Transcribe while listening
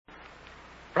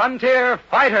Frontier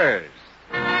Fighters.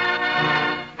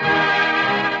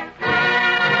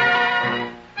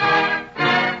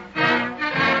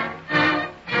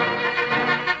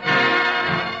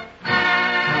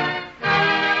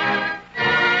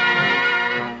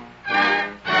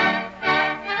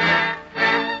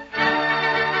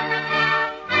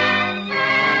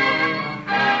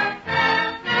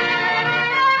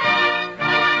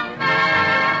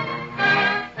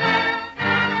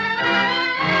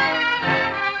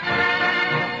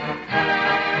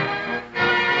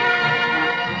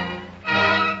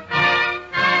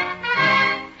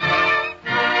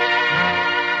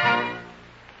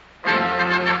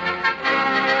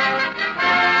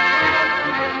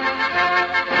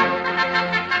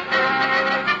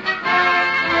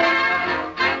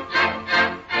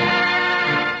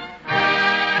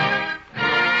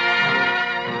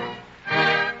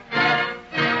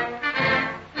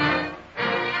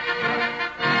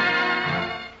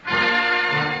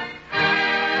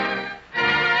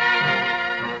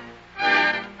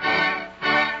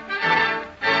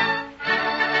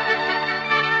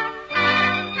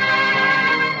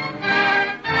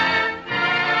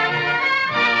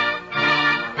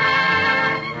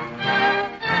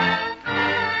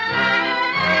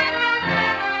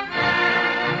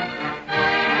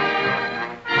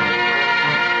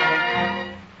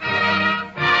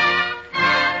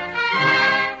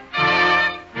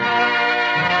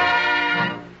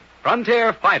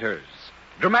 Frontier Fighters,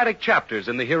 dramatic chapters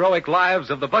in the heroic lives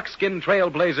of the buckskin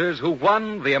trailblazers who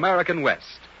won the American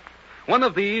West. One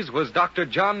of these was Dr.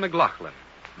 John McLoughlin,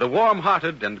 the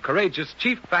warm-hearted and courageous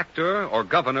chief factor or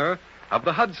governor of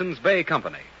the Hudson's Bay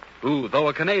Company, who, though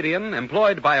a Canadian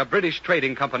employed by a British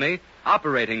trading company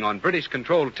operating on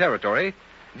British-controlled territory,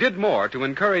 did more to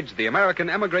encourage the American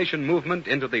emigration movement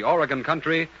into the Oregon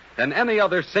country than any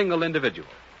other single individual.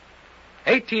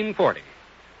 1840.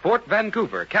 Fort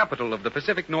Vancouver, capital of the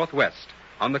Pacific Northwest,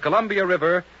 on the Columbia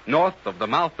River, north of the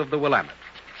mouth of the Willamette.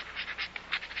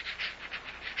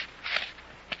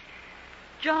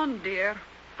 John, dear,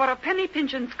 for a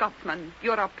penny-pinching Scotsman,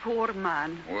 you're a poor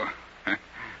man. Well,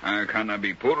 I cannot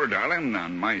be poor, darling,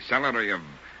 on my salary of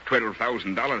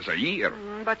 $12,000 a year.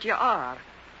 But you are.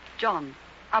 John,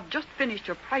 I've just finished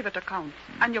your private accounts,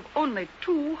 and you've only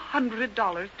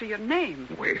 $200 to your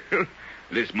name. Well,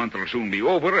 this month will soon be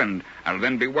over, and I'll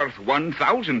then be worth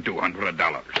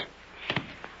 $1,200.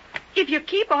 If you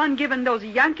keep on giving those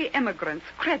Yankee immigrants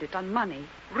credit on money,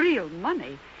 real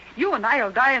money, you and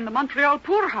I'll die in the Montreal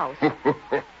poorhouse.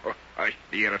 Hush,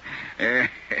 dear.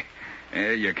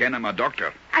 You ken I'm a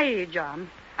doctor. Aye, John.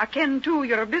 I ken, too,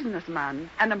 you're a businessman,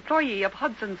 an employee of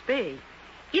Hudson's Bay.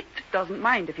 It doesn't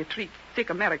mind if you treat sick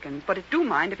Americans, but it do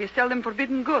mind if you sell them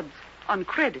forbidden goods, on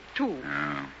credit, too.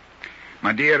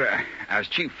 My dear, as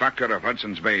chief factor of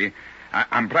Hudson's Bay,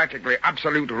 I'm practically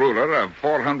absolute ruler of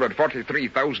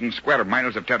 443,000 square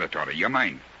miles of territory. You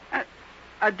mind?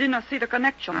 I didn't see the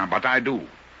connection. But I do.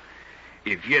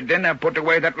 If you didn't put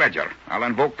away that ledger, I'll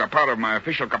invoke the power of my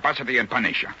official capacity and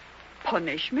punish you.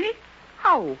 Punish me?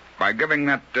 How? By giving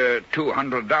that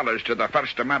 $200 to the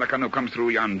first American who comes through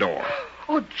yon door.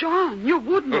 Oh, John, you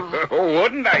would not. Oh,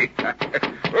 wouldn't I?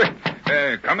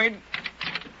 Come in.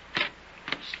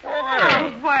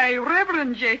 Oh, why,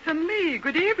 Reverend Jason Lee,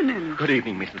 good evening. Good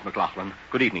evening, Mrs. McLoughlin.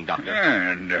 Good evening, Doctor.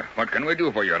 And what can we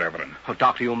do for you, Reverend? Oh,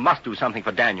 Doctor, you must do something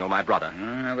for Daniel, my brother.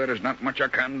 There is not much I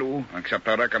can do, except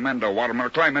I recommend a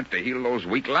warmer climate to heal those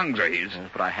weak lungs of his.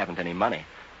 But I haven't any money.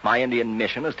 My Indian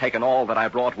mission has taken all that I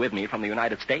brought with me from the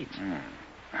United States.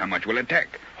 How much will it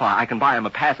take? Why, I can buy him a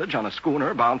passage on a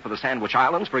schooner bound for the Sandwich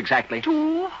Islands for exactly...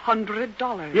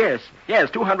 $200. Yes,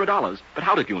 $200. But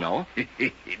how did you know?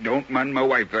 Don't mind my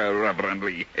wife, Reverend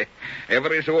Lee.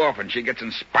 Every so often she gets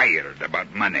inspired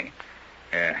about money.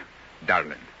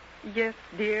 Darling. Yes,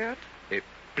 dear?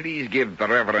 Please give the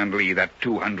Reverend Lee that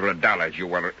 $200 you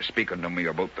were speaking to me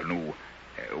about the new,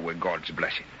 with God's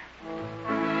blessing.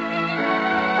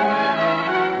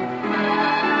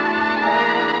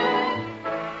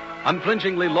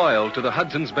 Unflinchingly loyal to the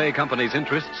Hudson's Bay Company's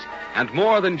interests, and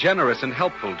more than generous and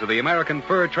helpful to the American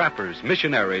fur trappers,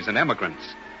 missionaries, and emigrants,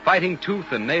 fighting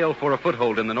tooth and nail for a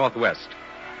foothold in the Northwest,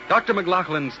 Dr.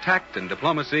 McLoughlin's tact and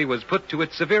diplomacy was put to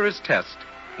its severest test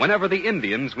whenever the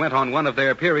Indians went on one of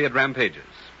their period rampages.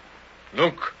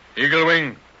 Look, Eagle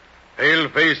Wing,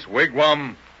 pale-face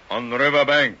wigwam on the river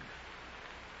bank.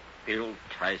 Built,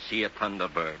 I see a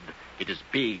thunderbird. It is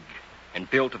big, and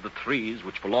built of the trees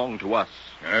which belong to us.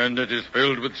 And it is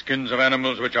filled with skins of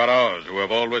animals which are ours, who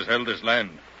have always held this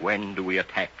land. When do we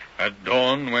attack? At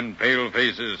dawn, when pale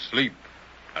faces sleep.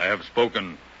 I have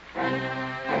spoken.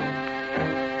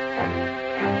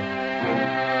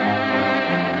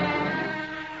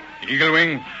 Eagle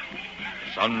Wing,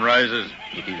 the sun rises.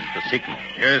 It is the signal.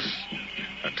 Yes.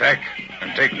 Attack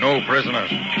and take no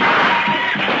prisoners.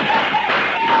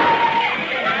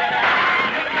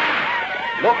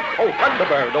 Look, oh,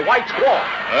 Thunderbird, the white squaw.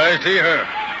 I see her.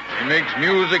 She makes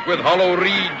music with hollow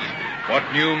reeds. What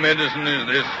new medicine is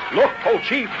this? Look, oh,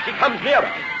 Chief, she comes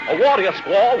nearer. A warrior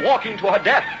squaw walking to her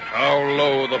death. How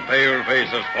low the pale face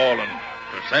has fallen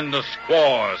to send a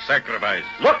squaw a sacrifice.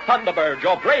 Look, Thunderbird,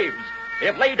 your braves. They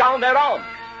have laid down their arms.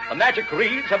 The magic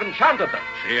reeds have enchanted them.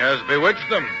 She has bewitched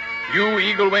them. You,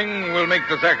 Eagle Wing, will make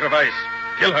the sacrifice.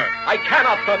 Kill her. I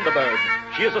cannot, Thunderbird.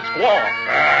 She is a squaw.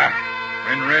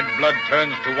 When red blood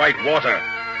turns to white water,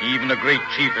 even a great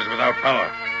chief is without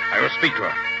power. I will speak to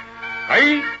her.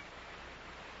 Aye?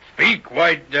 Speak,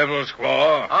 white devil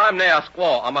squaw. I'm nae a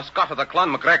squaw. I'm a Scot of the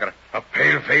Clan MacGregor. A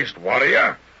pale-faced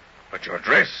warrior? But your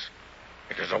dress,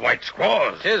 it is a white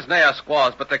squaw's. 'Tis nae a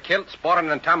squaw's, but the kilt,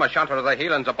 sporran, and tam o' shanter of the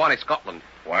Highlands of bonny Scotland.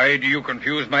 Why do you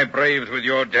confuse my braves with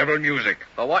your devil music?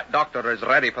 The white doctor is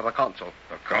ready for the council.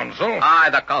 The council? Aye,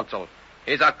 the council.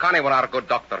 He's a canny one, our good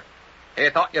doctor. He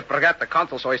thought you'd forget the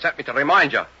council, so he sent me to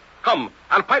remind you. Come,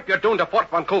 I'll pipe your doon to Fort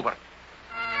Vancouver.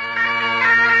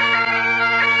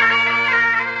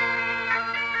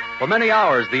 For many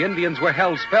hours, the Indians were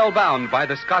held spellbound by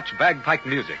the Scotch bagpipe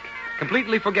music,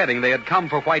 completely forgetting they had come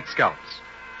for white scalps.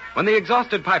 When the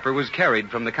exhausted piper was carried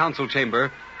from the council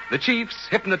chamber, the chiefs,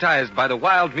 hypnotized by the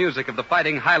wild music of the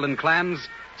fighting Highland clans,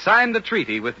 signed a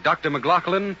treaty with Dr.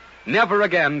 McLoughlin never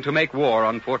again to make war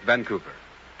on Fort Vancouver.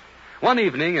 One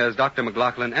evening, as Dr.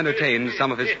 McLoughlin entertained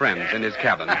some of his friends in his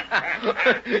cabin.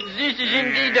 This is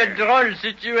indeed a droll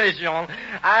situation.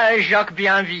 I, Jacques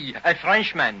Bienville, a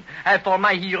Frenchman. For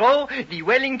my hero, the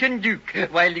Wellington Duke,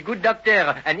 while the good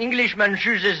doctor, an Englishman,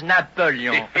 chooses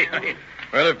Napoleon.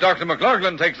 Well, if Dr.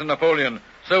 McLoughlin takes a Napoleon,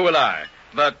 so will I.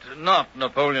 But not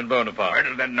Napoleon Bonaparte.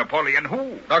 Well, then Napoleon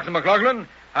who? Dr. McLoughlin,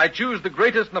 I choose the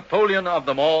greatest Napoleon of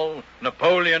them all,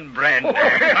 Napoleon Brand.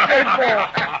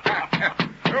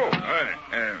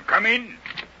 Come in.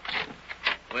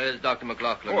 Where's Dr.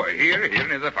 McLoughlin? Oh, here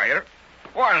near the fire.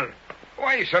 Well,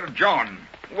 why, Sir John,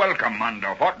 welcome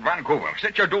under Fort Vancouver.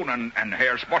 Sit you down and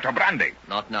here spot a brandy.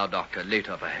 Not now, Doctor.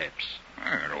 Later, perhaps.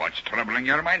 Well, what's troubling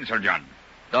your mind, Sir John?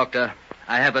 Doctor,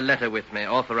 I have a letter with me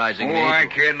authorizing me I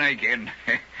can.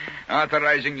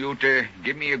 Authorizing you to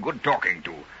give me a good talking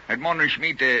to. Admonish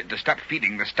me to stop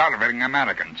feeding the starving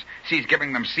Americans. Cease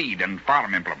giving them seed and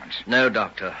farm implements. No,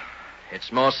 Doctor. It's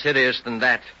more serious than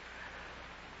that.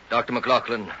 Dr.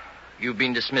 McLoughlin, you've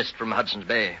been dismissed from Hudson's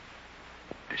Bay.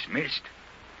 Dismissed?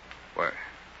 Why,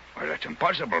 that's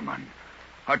impossible, man.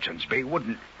 Hudson's Bay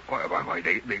wouldn't... Why,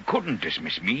 they couldn't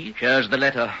dismiss me. Here's the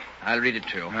letter. I'll read it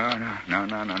to you.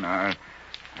 No.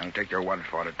 I'll take your word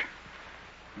for it.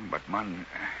 But, man,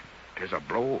 'tis a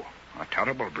blow. A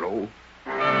terrible blow.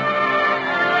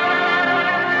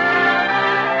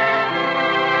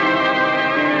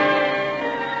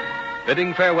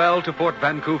 Bidding farewell to Fort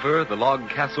Vancouver, the log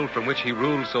castle from which he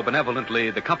ruled so benevolently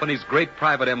the company's great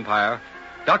private empire,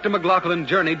 Dr. McLoughlin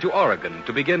journeyed to Oregon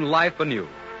to begin life anew.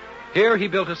 Here he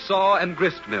built a saw and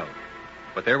grist mill.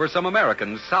 But there were some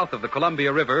Americans south of the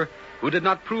Columbia River who did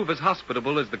not prove as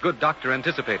hospitable as the good doctor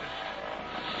anticipated.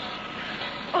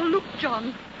 Oh, look,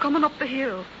 John, coming up the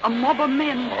hill. A mob of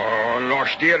men. Oh,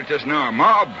 lost dear, it is now a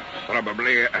mob.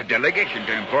 Probably a delegation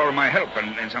to implore my help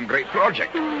in some great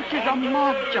project. Oh, it is a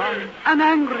mob, John. An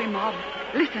angry mob.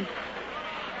 Listen.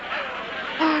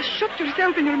 Shut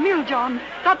yourself in your mill, John.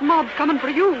 That mob's coming for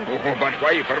you. Oh, but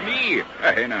why for me?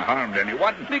 I ain't harmed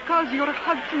anyone. Because you're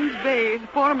Hudson's Bay's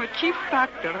former chief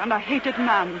factor and a hated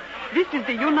man. This is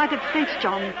the United States,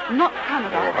 John, not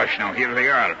Canada. Oh, hush now, here they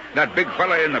are. That big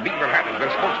fella in the beaver hat is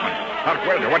their spokesman. Hark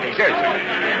well to what he says.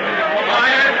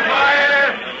 Fire!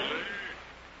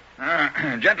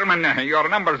 Gentlemen, your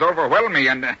numbers overwhelm me,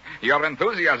 and your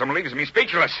enthusiasm leaves me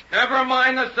speechless. Never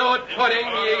mind the suet pudding,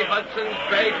 ye Hudson's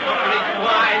Bay Company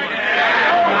swine.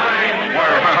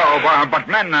 Well, but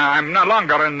men, I'm no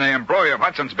longer in the employ of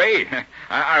Hudson's Bay.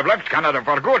 I've left Canada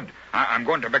for good. I'm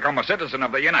going to become a citizen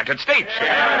of the United States.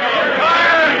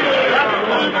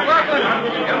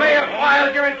 McLoughlin, you may have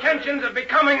filed your intentions of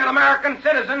becoming an American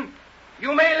citizen.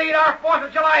 You may lead our 4th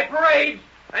of July parades,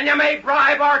 and you may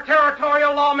bribe our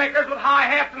territorial lawmakers with high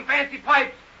hats and fancy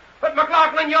pipes. But,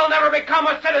 McLoughlin, you'll never become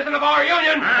a citizen of our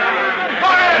union.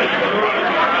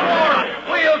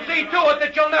 We'll see to it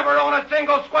that you'll never own a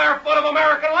single square foot of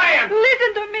American land.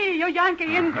 Listen to me, you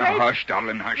Yankee ingrate. Hush,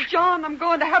 darling, hush. John, I'm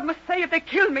going to have my say if they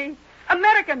kill me.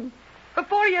 American.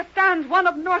 Before you stands one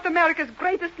of North America's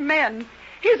greatest men.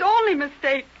 His only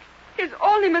mistake. His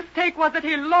only mistake was that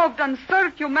he loved and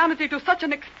served humanity to such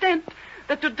an extent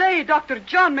that today Dr.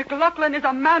 John McLoughlin is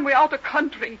a man without a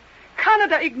country.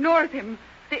 Canada ignores him.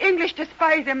 The English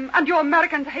despise him, and you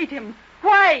Americans hate him.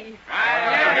 Why? I'll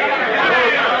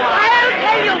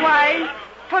tell you why.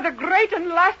 For the great and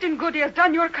lasting good he has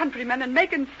done your countrymen in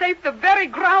making safe the very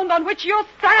ground on which you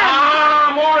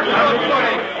stand. More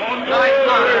truth-pudding. Nice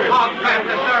lot of hog-fat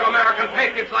to serve American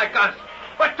patriots like us.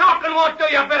 But talking won't do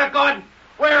you a bit of good.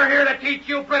 We're here to teach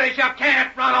you British you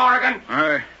can't run Oregon.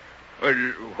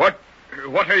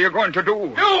 What are you going to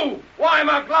do? Do? Why,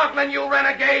 McLoughlin, you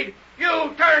renegade.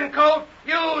 You turncoat.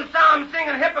 You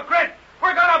psalm-singing hypocrite.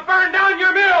 We're going to burn down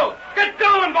your mill. Get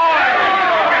going, boys.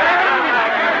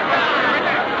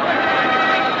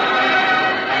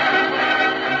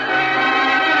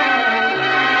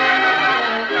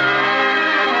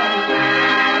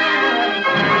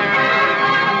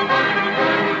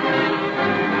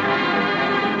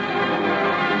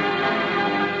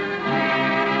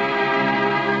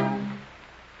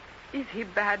 Is he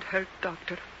bad hurt,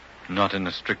 Doctor? Not in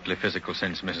a strictly physical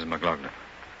sense, Mrs. McLoughlin.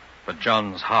 But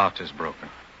John's heart is broken.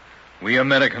 We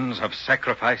Americans have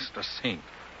sacrificed a saint.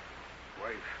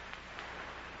 Wife,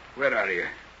 where are you?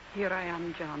 Here I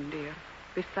am, John, dear,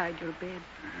 beside your bed.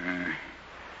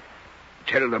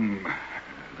 Tell them,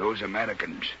 those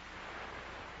Americans,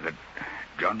 that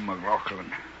John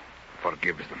McLoughlin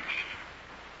forgives them.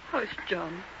 Hush,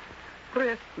 John.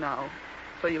 Rest now,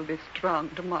 so you'll be strong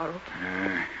tomorrow.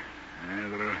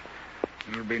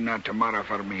 There'll be not tomorrow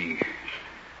for me,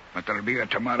 but there'll be a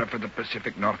tomorrow for the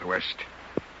Pacific Northwest.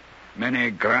 Many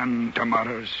grand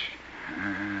tomorrows.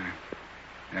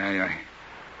 I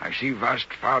see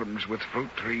vast farms with fruit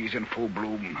trees in full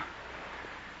bloom.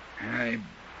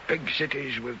 Big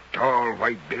cities with tall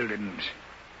white buildings.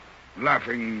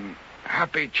 Laughing,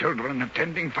 happy children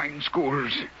attending fine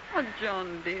schools. Oh,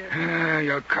 John, dear.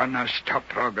 You cannot stop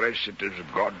progress. It is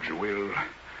God's will.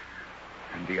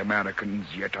 And the Americans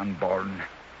yet unborn,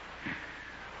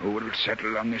 who will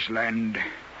settle on this land,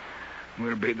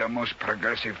 will be the most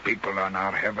progressive people on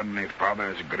our Heavenly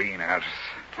Father's green earth.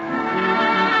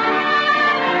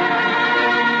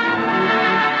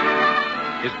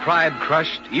 His pride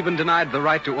crushed, even denied the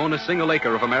right to own a single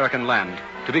acre of American land,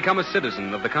 to become a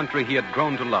citizen of the country he had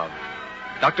grown to love.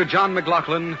 Dr. John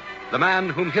McLoughlin, the man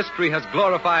whom history has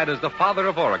glorified as the father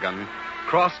of Oregon,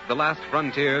 crossed the last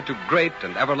frontier to great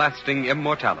and everlasting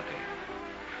immortality.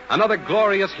 Another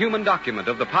glorious human document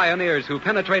of the pioneers who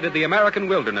penetrated the American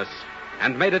wilderness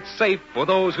and made it safe for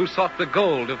those who sought the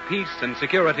gold of peace and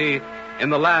security in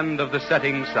the land of the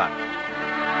setting sun.